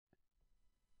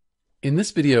In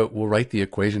this video, we'll write the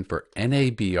equation for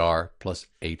NaBr plus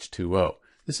H2O.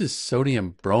 This is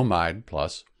sodium bromide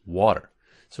plus water.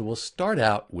 So we'll start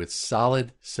out with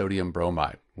solid sodium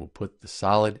bromide. We'll put the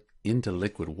solid into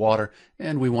liquid water,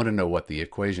 and we want to know what the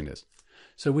equation is.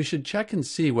 So we should check and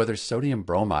see whether sodium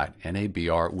bromide,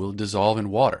 NaBr, will dissolve in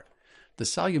water. The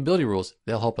solubility rules,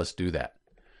 they'll help us do that.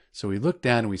 So we look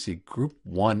down and we see group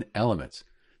 1 elements.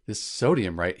 This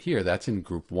sodium right here, that's in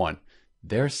group 1.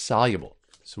 They're soluble.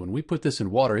 So when we put this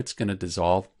in water, it's going to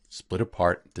dissolve, split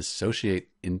apart, dissociate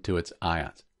into its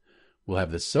ions. We'll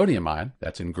have the sodium ion,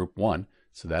 that's in group 1,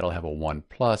 so that'll have a 1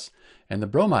 plus, and the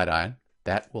bromide ion,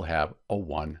 that will have a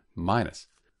 1 minus.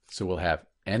 So we'll have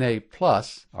Na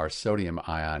plus, our sodium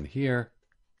ion here,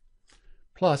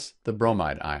 plus the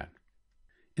bromide ion.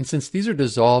 And since these are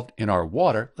dissolved in our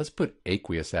water, let's put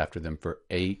aqueous after them for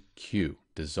AQ,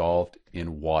 dissolved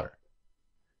in water.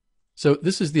 So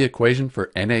this is the equation for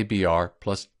NaBr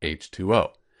plus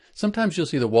H2O. Sometimes you'll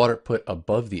see the water put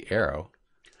above the arrow.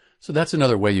 So that's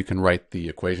another way you can write the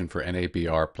equation for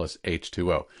NaBr plus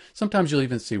H2O. Sometimes you'll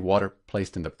even see water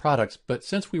placed in the products, but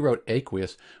since we wrote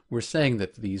aqueous, we're saying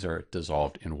that these are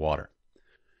dissolved in water.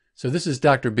 So this is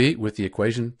Dr. B with the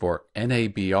equation for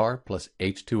NaBr plus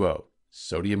H2O,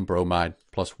 sodium bromide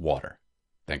plus water.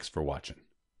 Thanks for watching.